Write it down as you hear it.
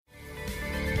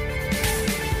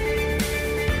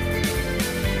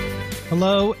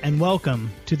Hello and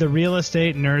welcome to the Real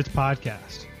Estate Nerds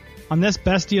Podcast. On this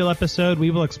Best Deal episode,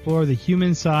 we will explore the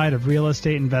human side of real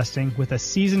estate investing with a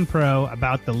seasoned pro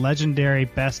about the legendary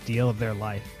best deal of their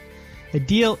life. A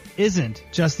deal isn't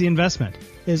just the investment,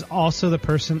 it is also the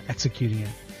person executing it.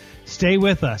 Stay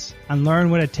with us and learn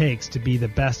what it takes to be the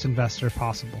best investor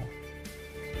possible.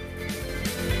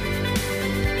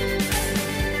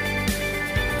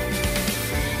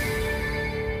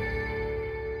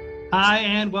 Hi,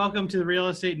 and welcome to the Real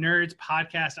Estate Nerds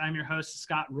Podcast. I'm your host,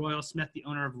 Scott Royal Smith, the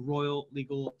owner of Royal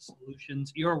Legal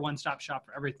Solutions, your one-stop shop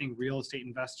for everything real estate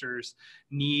investors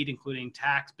need, including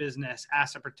tax, business,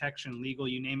 asset protection, legal,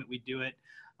 you name it, we do it.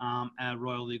 At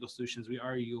Royal Legal Solutions, we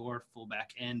are your full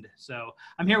back end. So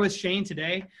I'm here with Shane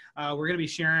today. We're going to be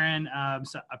sharing a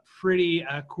pretty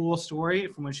cool story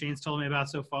from what Shane's told me about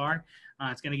so far.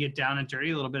 It's going to get down and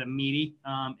dirty, a little bit of meaty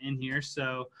in here.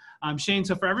 So Shane,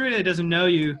 so for everybody that doesn't know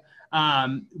you,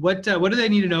 what do they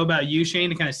need to know about you, Shane,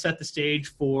 to kind of set the stage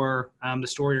for the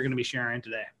story you're going to be sharing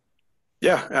today?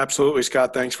 Yeah, absolutely,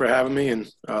 Scott. Thanks for having me,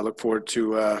 and look forward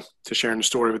to sharing the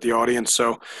story with the audience.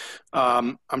 So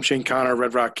I'm Shane Connor,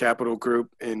 Red Rock Capital Group,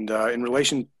 and in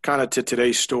relation kind of to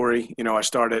today's story, you know, I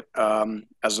started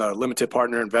as a limited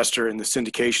partner investor in the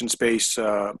syndication space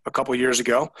a couple years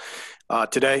ago.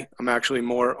 Today, I'm actually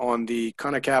more on the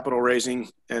kind of capital raising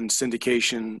and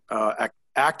syndication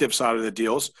active side of the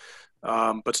deals.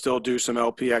 But still do some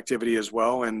LP activity as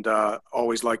well, and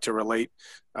always like to relate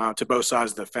to both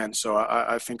sides of the fence. So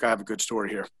I think I have a good story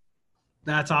here.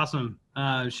 That's awesome,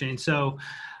 Shane. So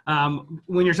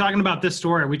when you're talking about this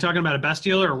story, are we talking about a best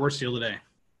deal or a worst deal today?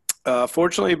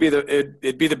 Fortunately,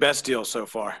 it'd be the best deal so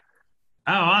far.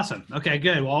 Oh, awesome. Okay,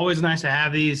 good. Well, always nice to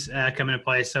have these come into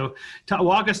play. So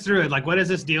walk us through it. Like, what does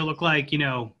this deal look like, you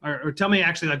know, or tell me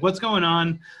actually, like, what's going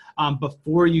on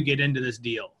before you get into this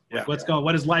deal? Like,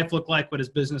 what does life look like? What does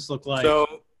business look like?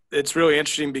 So it's really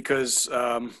interesting because,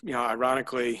 you know,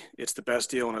 ironically, it's the best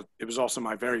deal, and it was also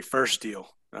my very first deal.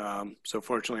 So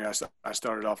fortunately, I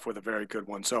started off with a very good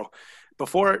one. So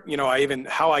before, you know,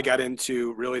 how I got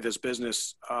into really this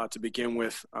business to begin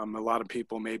with, a lot of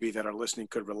people maybe that are listening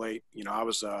could relate. You know, I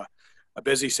was a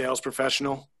busy sales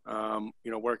professional,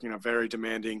 you know, working a very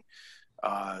demanding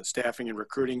staffing and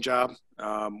recruiting job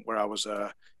where I was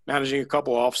managing a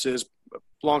couple offices.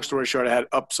 Long story short, I had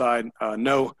upside,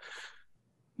 no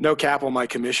cap on my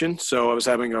commission. So I was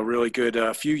having a really good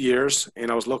few years, and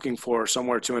I was looking for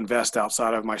somewhere to invest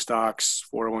outside of my stocks,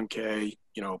 401k,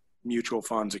 you know, mutual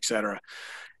funds, et cetera.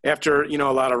 After, you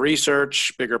know, a lot of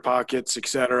research, bigger pockets, et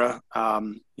cetera,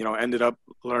 you know, ended up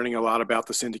learning a lot about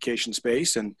the syndication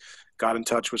space and got in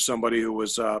touch with somebody who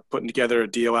was putting together a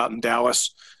deal out in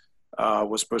Dallas.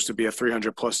 Was supposed to be a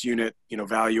 300 plus unit, you know,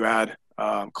 value add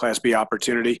Class B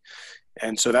opportunity.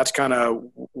 And so that's kind of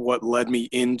what led me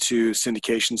into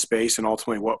syndication space and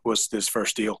ultimately what was this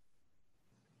first deal.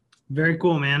 Very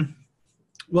cool, man.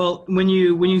 Well, when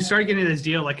you started getting this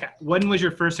deal, like, when was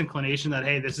your first inclination that,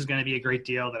 hey, this is going to be a great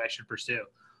deal that I should pursue?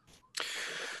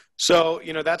 So,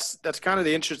 you know, that's kind of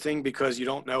the interesting because you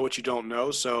don't know what you don't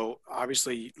know. So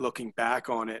obviously looking back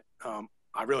on it,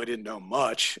 I really didn't know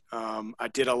much. I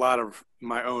did a lot of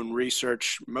my own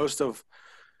research.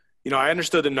 You know, I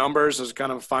understood the numbers as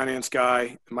kind of a finance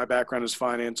guy. My background is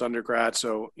finance undergrad.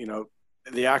 So, you know,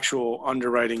 the actual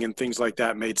underwriting and things like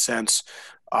that made sense.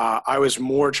 I was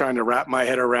more trying to wrap my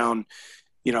head around,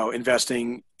 you know,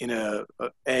 investing in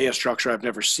a structure I've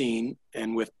never seen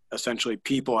and with essentially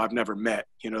people I've never met.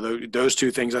 You know, those two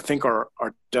things I think are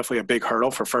definitely a big hurdle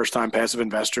for first-time passive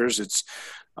investors. It's,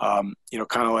 you know,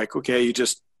 kind of like, okay,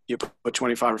 you put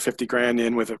 25 or 50 grand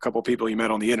in with a couple of people you met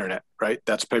on the internet, right?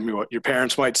 That's maybe what your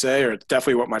parents might say, or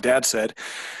definitely what my dad said.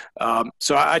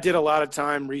 So I did a lot of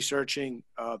time researching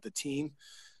the team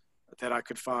that I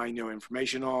could find, you know,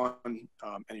 information on,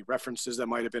 any references that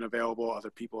might have been available,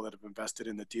 other people that have invested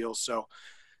in the deal. So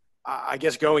I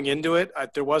guess going into it,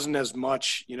 there wasn't as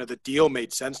much, you know, the deal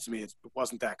made sense to me. It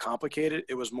wasn't that complicated.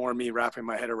 It was more me wrapping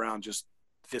my head around just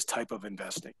this type of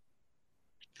investing.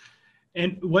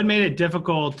 And what made it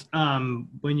difficult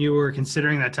when you were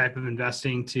considering that type of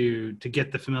investing to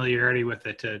get the familiarity with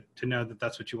it, to know that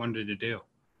that's what you wanted to do?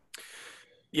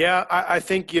 Yeah, I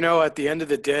think, you know, at the end of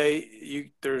the day,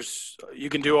 you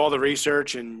can do all the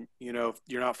research and, you know, if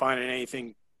you're not finding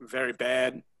anything very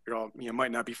bad, you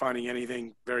might not be finding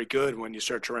anything very good when you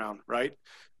search around, right?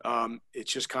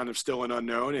 It's just kind of still an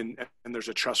unknown, and there's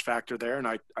a trust factor there. And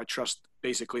I trust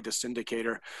basically the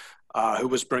syndicator who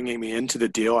was bringing me into the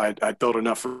deal. I built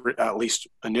enough, at least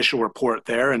initial report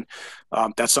there. And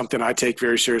that's something I take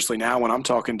very seriously now when I'm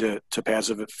talking to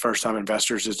passive first-time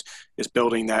investors is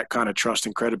building that kind of trust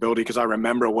and credibility, because I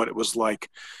remember what it was like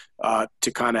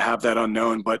to kind of have that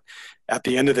unknown. But at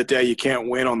the end of the day, you can't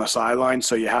win on the sideline.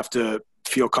 So you have to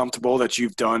feel comfortable that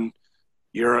you've done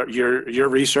your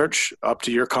research up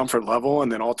to your comfort level,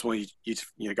 and then ultimately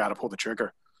you got to pull the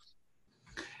trigger.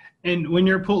 And when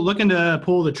you're looking to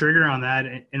pull the trigger on that,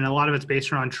 and a lot of it's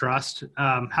based around trust,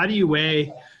 how do you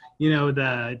weigh,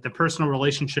 the personal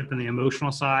relationship and the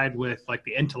emotional side with like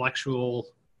the intellectual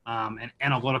and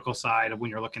analytical side of when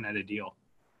you're looking at a deal?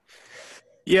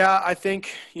 Yeah, I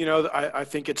think, I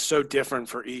think it's so different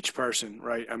for each person,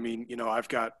 right? I mean, I've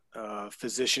got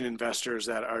physician investors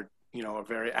that are, are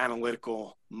very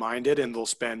analytical minded, and they'll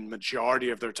spend majority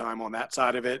of their time on that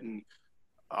side of it. And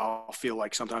I'll feel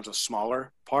like sometimes a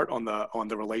smaller part on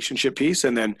the relationship piece.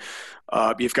 And then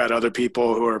you've got other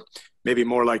people who are maybe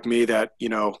more like me that,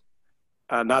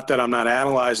 not that I'm not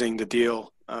analyzing the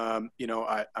deal. I'm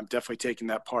definitely taking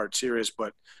that part serious,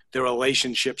 but the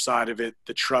relationship side of it,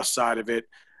 the trust side of it,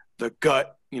 the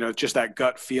gut, just that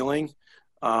gut feeling.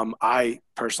 I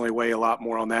personally weigh a lot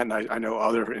more on that, and I know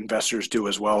other investors do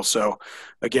as well. So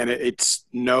again, it's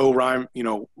no rhyme,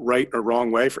 right or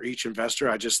wrong way for each investor.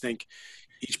 I just think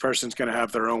each person's going to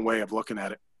have their own way of looking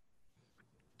at it.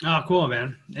 Oh, cool,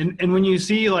 man. And when you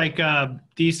see like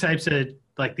these types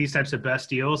of best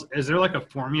deals, is there like a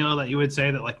formula that you would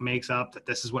say that like makes up that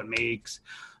this is what makes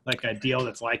like a deal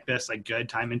that's like this, like good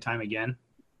time and time again?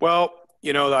 Well,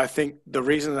 I think the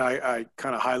reason I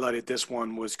kind of highlighted this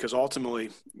one was because ultimately,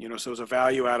 so it was a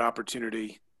value add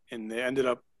opportunity, and they ended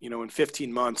up, in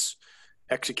 15 months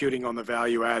executing on the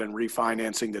value add and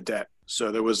refinancing the debt.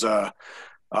 So there was a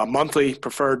monthly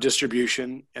preferred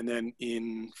distribution, and then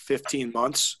in 15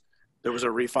 months, there was a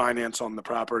refinance on the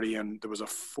property, and there was a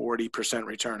 40%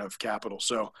 return of capital.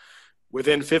 So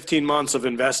within 15 months of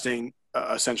investing,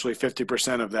 essentially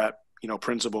 50% of that,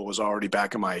 principal was already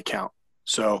back in my account.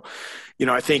 So,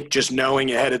 I think just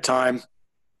knowing ahead of time,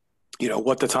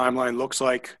 what the timeline looks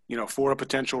like, for a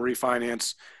potential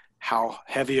refinance, how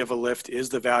heavy of a lift is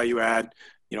the value add,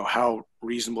 how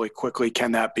reasonably quickly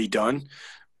can that be done?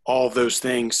 All of those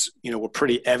things, were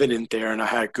pretty evident there. And I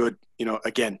had good,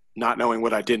 again, not knowing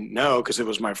what I didn't know because it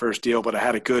was my first deal, but I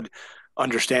had a good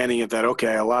understanding of that.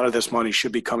 Okay, a lot of this money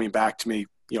should be coming back to me,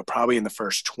 probably in the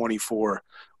first 24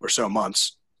 or so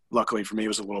months. Luckily for me, it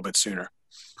was a little bit sooner.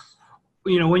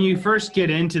 When you first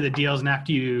get into the deals and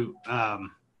after you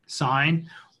sign,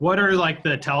 what are like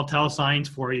the telltale signs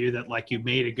for you that like you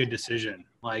made a good decision?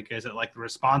 Like, is it like the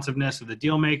responsiveness of the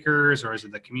deal makers, or is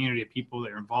it the community of people that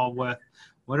you're involved with?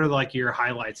 What are like your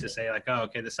highlights to say like, oh,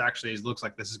 okay, this actually looks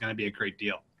like this is going to be a great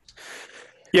deal?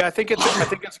 Yeah, I think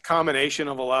it's a combination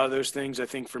of a lot of those things. I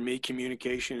think for me,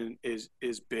 communication is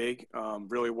big.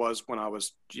 Really was when I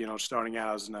was, starting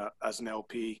out as an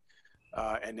LP.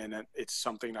 And then it's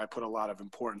something I put a lot of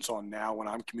importance on now when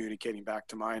I'm communicating back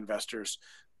to my investors,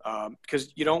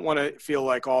 because you don't want to feel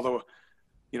like all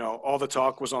the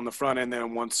talk was on the front end.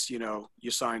 Then once,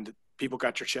 you signed, people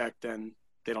got your check, then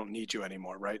they don't need you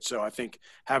anymore. Right. So I think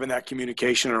having that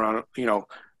communication around,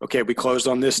 okay, we closed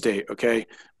on this date. Okay,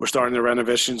 we're starting the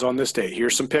renovations on this date.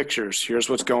 Here's some pictures. Here's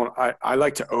what's going on. I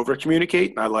like to over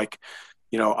communicate, and I like,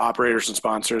 operators and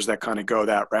sponsors that kind of go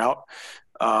that route.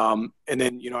 And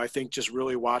then, I think just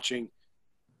really watching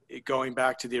it, going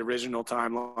back to the original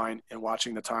timeline and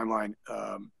watching the timeline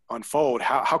unfold,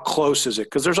 how close is it?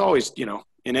 Because there's always,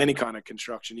 in any kind of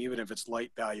construction, even if it's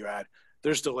light value add,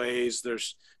 there's delays,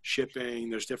 there's shipping,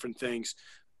 there's different things.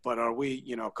 But are we,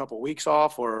 a couple of weeks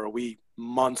off, or are we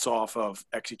months off of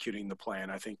executing the plan?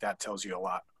 I think that tells you a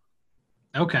lot.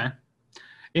 Okay.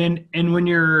 And when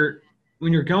you're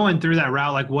going through that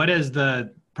route, like what is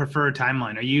the preferred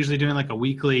timeline? Are you usually doing like a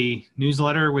weekly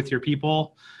newsletter with your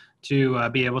people to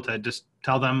be able to just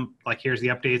tell them like, here's the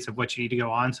updates of what you need to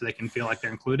go on so they can feel like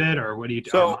they're included, or what do you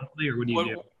do? Monthly, or what do you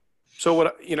do? So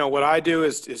what I do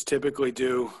is typically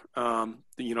do,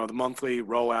 the monthly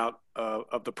rollout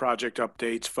of the project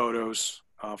updates, photos,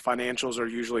 financials are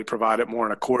usually provided more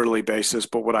on a quarterly basis.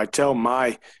 But what I tell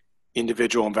my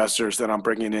individual investors that I'm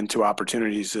bringing into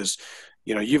opportunities is,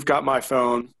 you've got my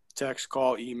phone, text,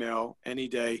 call, email any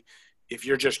day. If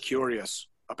you're just curious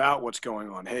about what's going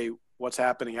on, hey, what's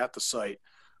happening at the site?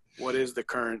 What is the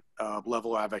current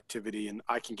level of activity? And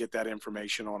I can get that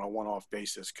information on a one-off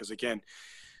basis. Because again,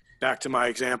 back to my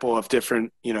example of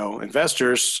different,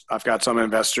 investors, I've got some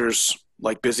investors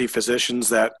like busy physicians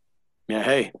that, yeah,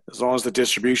 hey, as long as the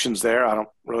distribution's there, I don't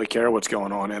really care what's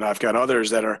going on. And I've got others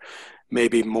that are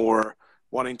maybe more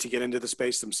wanting to get into the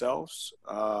space themselves,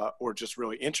 or just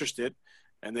really interested,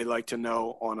 and they like to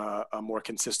know on a more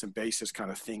consistent basis kind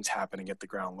of things happening at the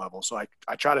ground level. So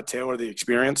I try to tailor the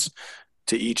experience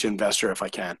to each investor if I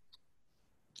can.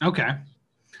 Okay.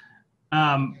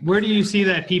 Where do you see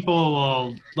that people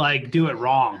will like do it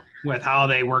wrong with how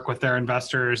they work with their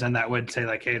investors, and that would say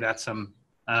like, hey, that's some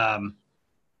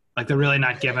like they're really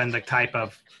not given the type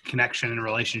of connection and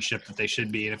relationship that they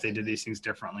should be, and if they did these things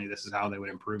differently, this is how they would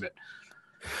improve it?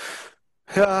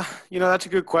 That's a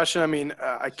good question. I mean,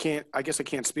 I guess I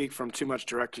can't speak from too much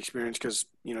direct experience because,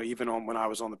 even when I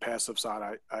was on the passive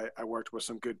side, I worked with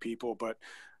some good people. But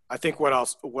I think what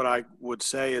I would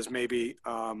say is maybe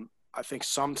I think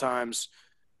sometimes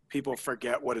people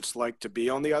forget what it's like to be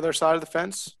on the other side of the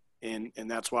fence. And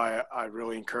that's why I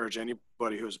really encourage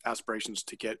anybody who has aspirations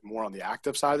to get more on the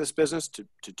active side of this business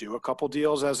to do a couple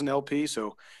deals as an LP.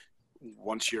 So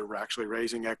once you're actually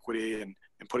raising equity and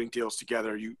putting deals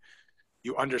together, you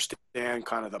understand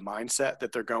kind of the mindset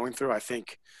that they're going through. I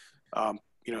think,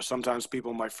 sometimes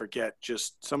people might forget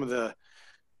just some of the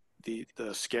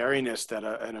scariness that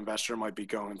an investor might be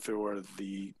going through, or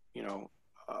the,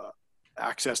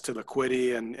 access to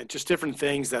liquidity and just different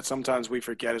things that sometimes we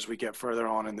forget as we get further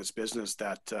on in this business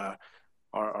that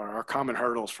are common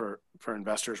hurdles for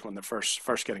investors when they're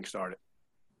first getting started.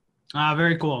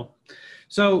 Very cool.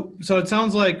 So it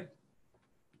sounds like,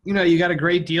 you got a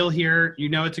great deal here.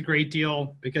 It's a great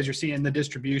deal because you're seeing the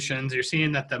distributions. You're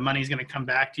seeing that the money's going to come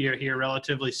back to you here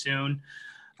relatively soon,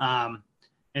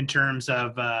 in terms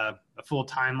of a full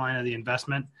timeline of the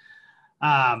investment.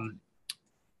 When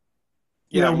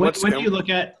do you look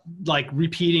at like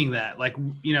repeating that? Like,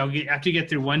 after you get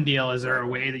through one deal, is there a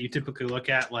way that you typically look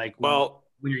at like when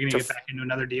you're going to get back into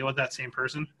another deal with that same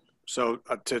person? So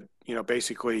to,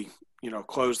 basically,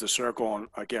 close the circle on,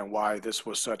 again, why this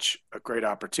was such a great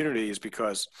opportunity is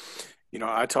because,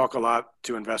 I talk a lot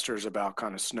to investors about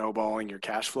kind of snowballing your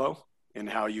cash flow and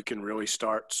how you can really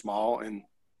start small in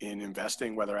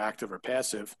investing, whether active or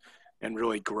passive, and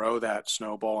really grow that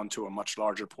snowball into a much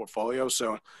larger portfolio.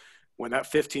 So when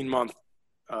that 15-month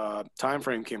time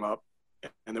frame came up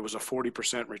and there was a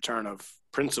 40% return of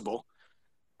principal,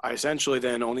 I essentially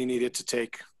then only needed to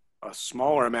take a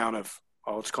smaller amount of,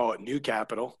 let's call it new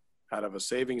capital, out of a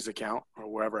savings account or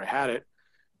wherever I had it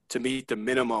to meet the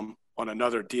minimum on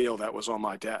another deal that was on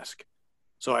my desk.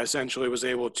 So I essentially was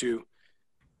able to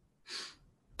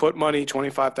put money,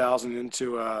 $25,000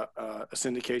 into a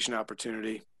syndication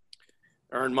opportunity,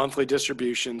 earn monthly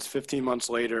distributions, 15 months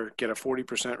later, get a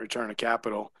 40% return of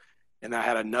capital. And I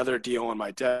had another deal on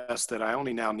my desk that I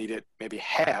only now needed maybe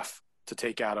half to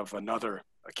take out of another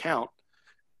account.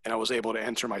 And I was able to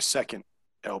enter my second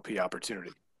LP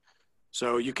opportunity.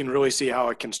 So you can really see how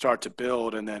it can start to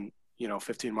build, and then,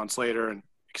 15 months later, and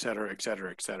et cetera, et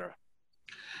cetera, et cetera.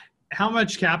 How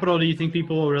much capital do you think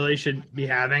people really should be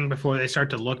having before they start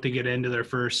to look to get into their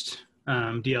first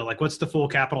deal? Like, what's the full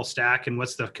capital stack, and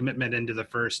what's the commitment into the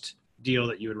first deal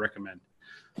that you would recommend?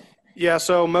 Yeah,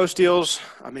 so most deals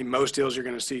you're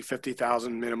going to see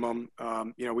 50,000 minimum.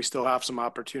 We still have some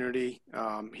opportunity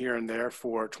here and there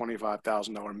for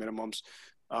 $25,000 minimums.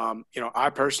 I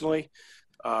personally,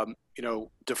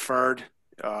 deferred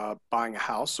buying a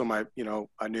house. So I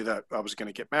knew that I was going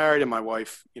to get married, and my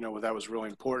wife, that was really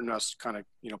important. Us kind of,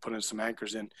 putting some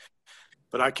anchors in.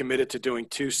 But I committed to doing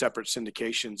 2 separate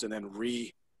syndications and then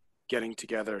getting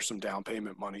together some down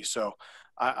payment money. So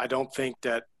I don't think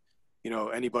that,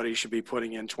 anybody should be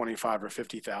putting in 25 or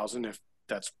 50,000 if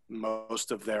that's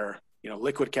most of their,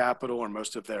 liquid capital or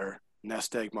most of their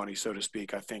nest egg money, so to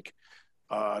speak. I think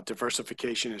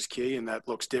diversification is key, and that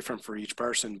looks different for each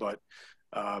person. But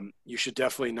you should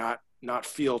definitely not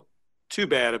feel too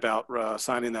bad about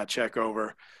signing that check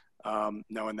over,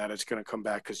 knowing that it's going to come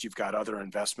back because you've got other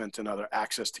investment and other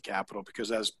access to capital.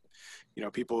 Because as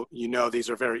people, these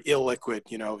are very illiquid.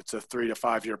 It's a 3 to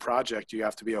 5 year project. You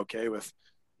have to be okay with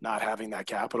not having that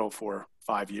capital for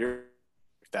 5 years,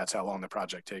 if that's how long the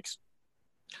project takes.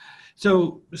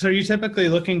 So you're typically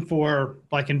looking for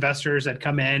like investors that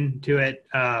come into it,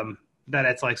 that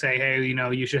it's like, say, hey,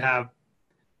 you should have,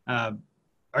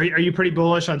 are you pretty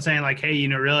bullish on saying like, hey,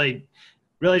 really,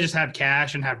 really just have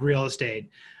cash and have real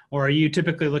estate? Or are you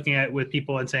typically looking at with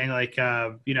people and saying like,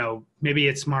 maybe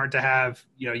it's smart to have,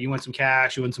 you want some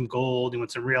cash, you want some gold, you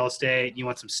want some real estate, you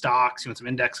want some stocks, you want some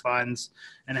index funds,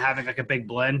 and having like a big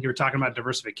blend? You were talking about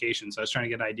diversification. So I was trying to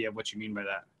get an idea of what you mean by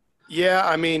that. Yeah,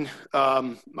 I mean,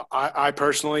 I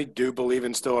personally do believe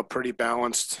in still a pretty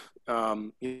balanced,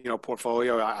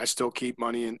 portfolio. I still keep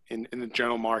money in the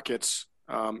general markets,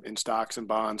 in stocks and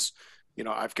bonds.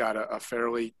 I've got a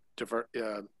fairly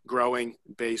growing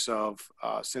base of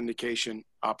syndication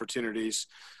opportunities.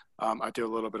 I do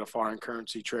a little bit of foreign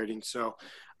currency trading, so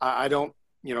I don't.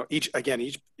 Each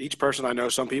person I know,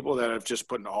 some people that have just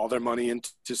put all their money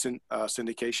into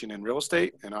syndication in real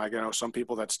estate, and I know some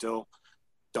people that still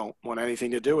don't want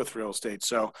anything to do with real estate.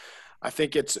 So I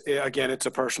think it's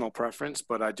a personal preference,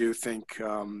 but I do think,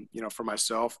 for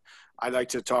myself, I like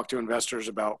to talk to investors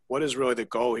about what is really the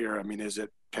goal here. I mean, is it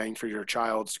paying for your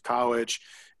child's college?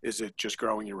 Is it just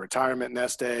growing your retirement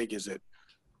nest egg? Is it,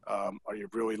 are you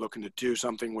really looking to do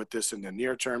something with this in the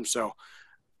near term? So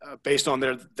based on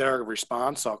their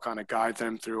response, I'll kind of guide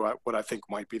them through what I think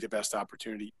might be the best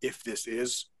opportunity if this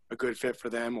is a good fit for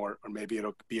them, or maybe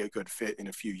it'll be a good fit in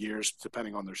a few years,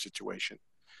 depending on their situation.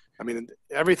 I mean,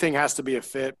 everything has to be a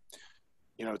fit,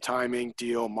 timing,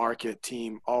 deal, market,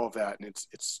 team, all of that. And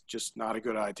it's just not a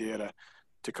good idea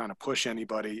to kind of push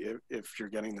anybody if you're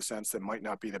getting the sense that might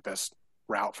not be the best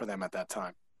route for them at that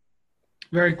time.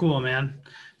 Very cool, man.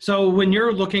 So when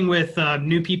you're looking with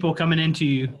new people coming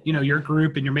into, your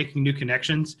group and you're making new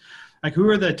connections, like who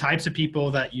are the types of people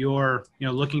that you're,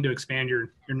 looking to expand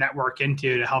your network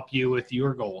into to help you with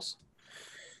your goals?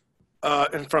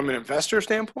 And from an investor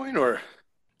standpoint, or?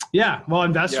 Yeah, well,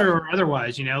 investor or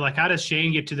otherwise, like how does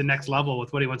Shane get to the next level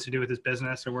with what he wants to do with his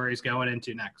business or where he's going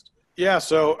into next? Yeah.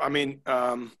 So, I mean,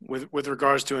 with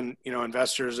regards to,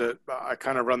 investors, I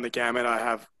kind of run the gamut. I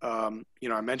have,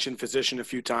 I mentioned physician a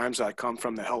few times. I come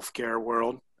from the healthcare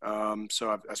world.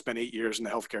 So I spent 8 years in the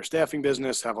healthcare staffing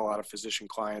business, have a lot of physician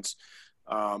clients,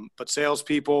 but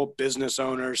salespeople, business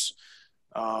owners,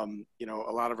 a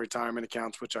lot of retirement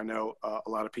accounts, which I know a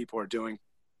lot of people are doing.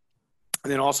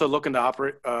 And then also looking to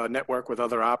operate, network with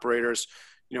other operators,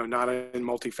 not in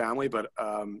multifamily, but,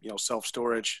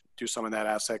 self-storage, do some of that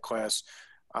asset class.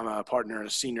 I'm a partner in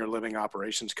a senior living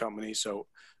operations company. So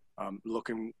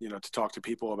looking, to talk to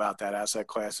people about that asset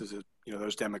class is,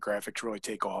 those demographics really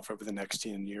take off over the next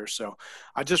 10 years. So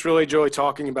I just really enjoy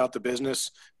talking about the business,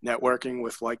 networking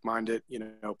with like-minded,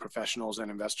 professionals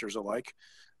and investors alike,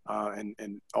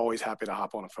 and always happy to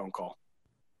hop on a phone call.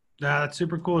 That's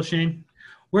super cool, Shane.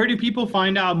 Where do people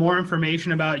find out more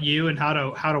information about you and how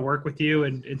to work with you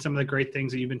and some of the great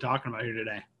things that you've been talking about here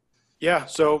today? Yeah.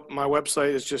 So my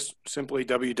website is just simply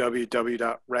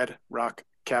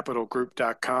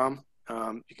www.redrockcapitalgroup.com.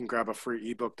 You can grab a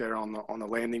free ebook there on the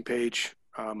landing page.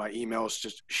 My email is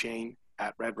just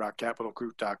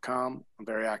shane@redrockcapitalgroup.com. I'm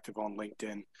very active on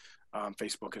LinkedIn,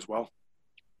 Facebook as well.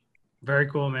 Very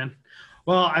cool, man.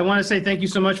 Well, I want to say thank you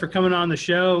so much for coming on the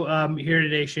show here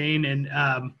today, Shane. And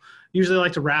usually I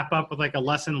like to wrap up with like a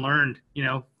lesson learned,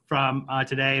 from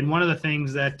today. And one of the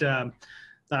things that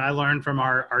I learned from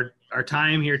our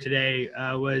time here today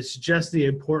was just the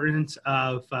importance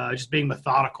of just being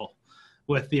methodical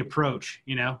with the approach,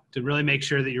 to really make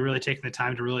sure that you're really taking the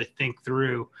time to really think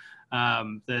through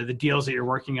the deals that you're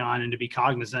working on and to be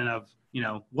cognizant of,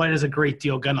 what is a great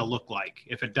deal going to look like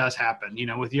if it does happen,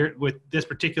 with this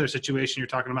particular situation you're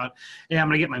talking about. Hey, I'm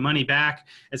going to get my money back.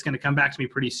 It's going to come back to me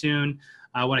pretty soon.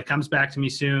 When it comes back to me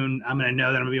soon, I'm going to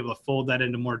know that I'm going to be able to fold that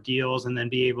into more deals and then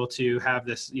be able to have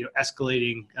this,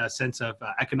 escalating sense of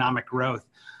economic growth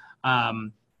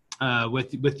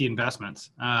with the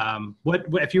investments. What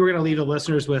if you were going to leave the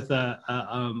listeners with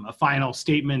a final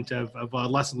statement of a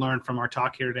lesson learned from our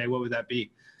talk here today? What would that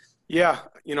be? Yeah,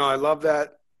 I love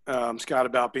that, Scott,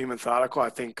 about being methodical. I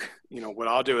think what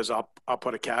I'll do is I'll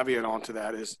put a caveat onto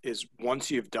that is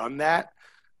once you've done that,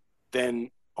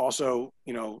 then also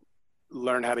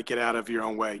learn how to get out of your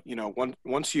own way.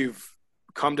 Once you've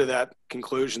come to that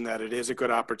conclusion that it is a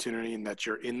good opportunity and that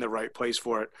you're in the right place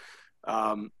for it,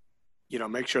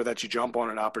 make sure that you jump on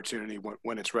an opportunity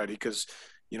when it's ready. Because,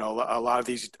 a lot of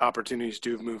these opportunities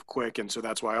do move quick. And so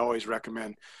that's why I always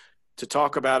recommend to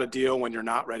talk about a deal when you're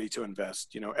not ready to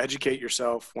invest. Educate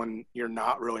yourself when you're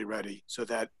not really ready so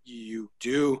that you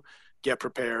do get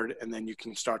prepared, and then you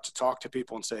can start to talk to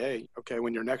people and say, hey, okay,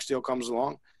 when your next deal comes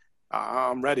along,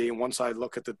 I'm ready. And once I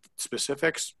look at the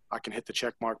specifics, I can hit the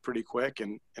check mark pretty quick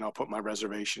and I'll put my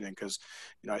reservation in. Cause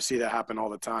I see that happen all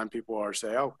the time. People are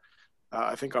say,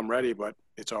 I think I'm ready, but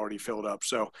it's already filled up.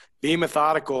 So be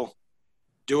methodical,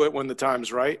 do it when the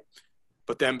time's right,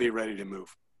 but then be ready to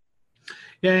move.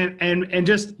 Yeah. And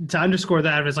just to underscore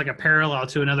that, it's like a parallel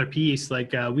to another piece.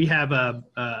 Like we have a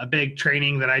big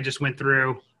training that I just went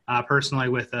through personally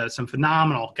with some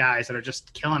phenomenal guys that are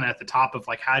just killing it at the top of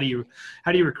like, how do you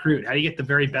recruit? How do you get the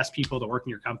very best people to work in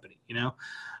your company?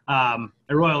 At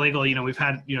Royal Legal, we've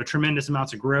had, tremendous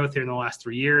amounts of growth here in the last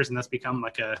 3 years, and that's become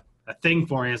like a thing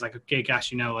for me. It's like, okay,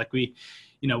 gosh,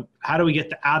 how do we get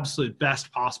the absolute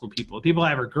best possible people? The people I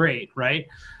have are great, right?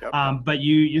 Yep. But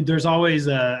there's always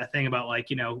a thing about like,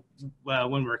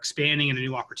 when we're expanding into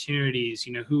new opportunities,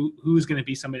 who's going to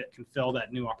be somebody that can fill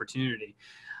that new opportunity.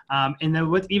 And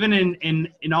then even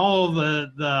in all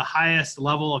the highest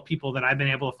level of people that I've been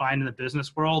able to find in the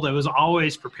business world, it was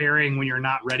always preparing when you're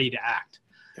not ready to act.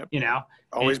 Yep.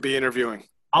 Always be interviewing.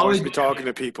 Always be talking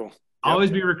to people. Yep.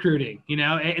 Always be recruiting, and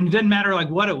it didn't matter like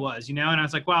what it was, and I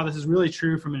was like, wow, this is really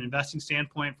true from an investing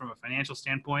standpoint, from a financial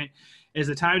standpoint, is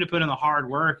the time to put in the hard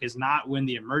work is not when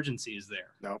the emergency is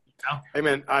there. No. Hey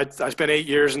man, I spent 8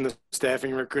 years in the staffing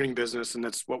and recruiting business, and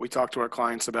that's what we talk to our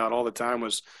clients about all the time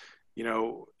was,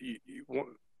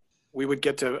 we would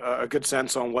get to a good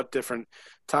sense on what different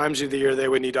times of the year they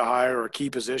would need to hire or key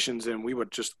positions. And we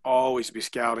would just always be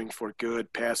scouting for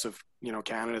good passive,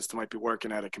 candidates that might be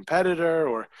working at a competitor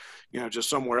or, just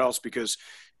somewhere else, because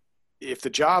if the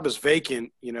job is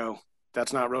vacant,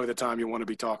 that's not really the time you want to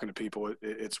be talking to people.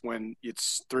 It's when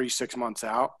it's 3-6 months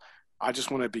out. I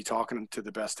just want to be talking to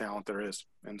the best talent there is.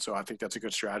 And so I think that's a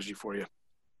good strategy for you.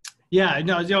 Yeah,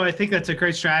 no, I think that's a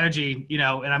great strategy,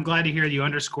 and I'm glad to hear you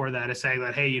underscore that as saying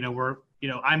that, hey, we're,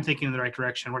 I'm thinking in the right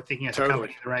direction. We're thinking as a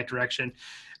company in the right direction.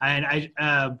 And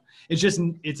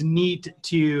it's neat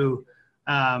to,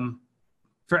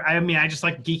 I just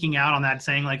like geeking out on that,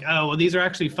 saying like, oh, well, these are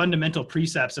actually fundamental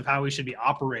precepts of how we should be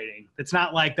operating. It's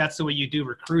not like that's the way you do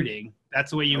recruiting.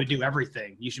 That's the way you would do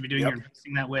everything. You should be doing your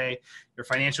investing that way, your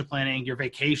financial planning, your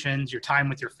vacations, your time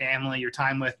with your family, your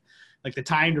time with, like the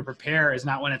time to prepare is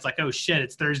not when it's like, oh shit,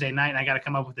 it's Thursday night and I got to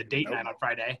come up with a date night on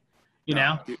Friday.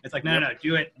 It's like, no,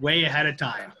 do it way ahead of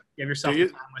time. Give yourself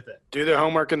time with it. Do the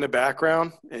homework in the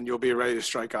background and you'll be ready to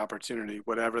strike opportunity,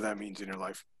 whatever that means in your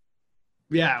life.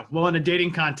 Yeah. Well, in a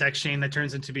dating context, Shane, that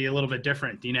turns into be a little bit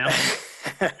different,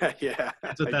 Yeah.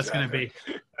 That's what that's going to be.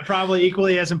 Probably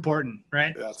equally as important,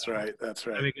 right? That's right.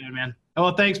 That'd be good, man. Oh,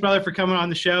 well, thanks, brother, for coming on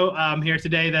the show here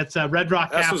today. That's Red Rock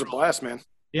Capital. This was a blast, man.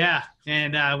 Yeah,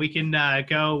 and we can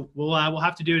go. We'll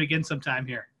have to do it again sometime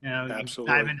here.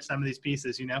 Absolutely. Dive into some of these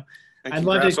pieces. And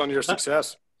congrats on your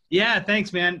success. Yeah,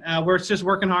 thanks, man. We're just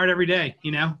working hard every day,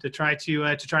 to try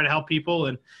to help people,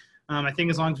 and I think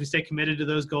as long as we stay committed to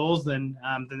those goals, then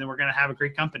we're going to have a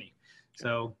great company.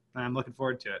 So I'm looking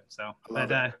forward to it. So,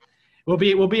 we'll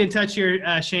be in touch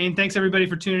here, Shane. Thanks everybody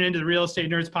for tuning into the Real Estate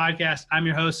Nerds podcast. I'm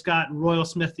your host, Scott Royal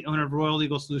Smith, the owner of Royal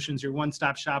Legal Solutions, your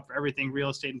one-stop shop for everything real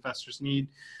estate investors need.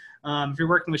 If you're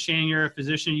working with Shane, you're a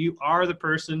physician. You are the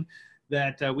person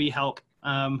that we help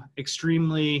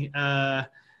extremely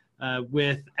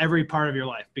with every part of your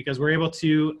life, because we're able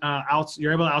to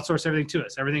you're able to outsource everything to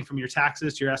us, everything from your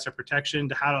taxes to your asset protection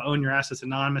to how to own your assets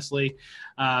anonymously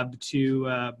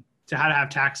to how to have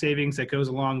tax savings that goes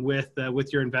along with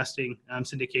your investing,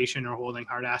 syndication or holding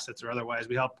hard assets or otherwise.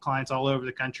 We help clients all over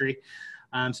the country.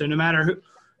 So no matter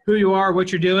who you are,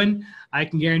 what you're doing, I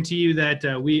can guarantee you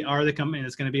that we are the company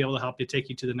that's going to be able to help you take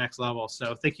you to the next level.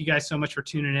 So thank you guys so much for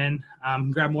tuning in.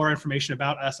 Grab more information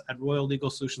about us at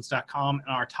royallegalsolutions.com,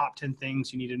 and our top 10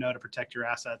 things you need to know to protect your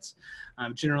assets.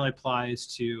 Generally applies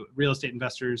to real estate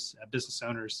investors, business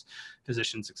owners,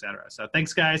 physicians, etc. So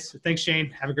thanks, guys. Thanks, Shane.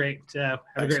 Have a great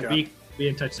week. Be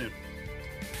in touch soon.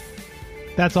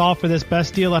 That's all for this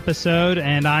Best Deal episode,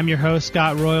 and I'm your host,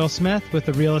 Scott Royal Smith, with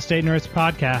the Real Estate Nerds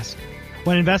podcast.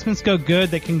 When investments go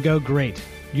good, they can go great.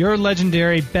 Your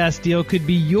legendary best deal could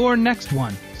be your next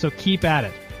one, so keep at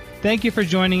it. Thank you for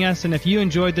joining us, and if you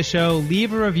enjoyed the show,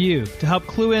 leave a review to help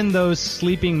clue in those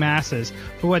sleeping masses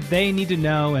for what they need to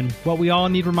know and what we all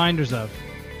need reminders of.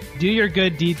 Do your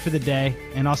good deed for the day,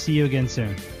 and I'll see you again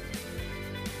soon.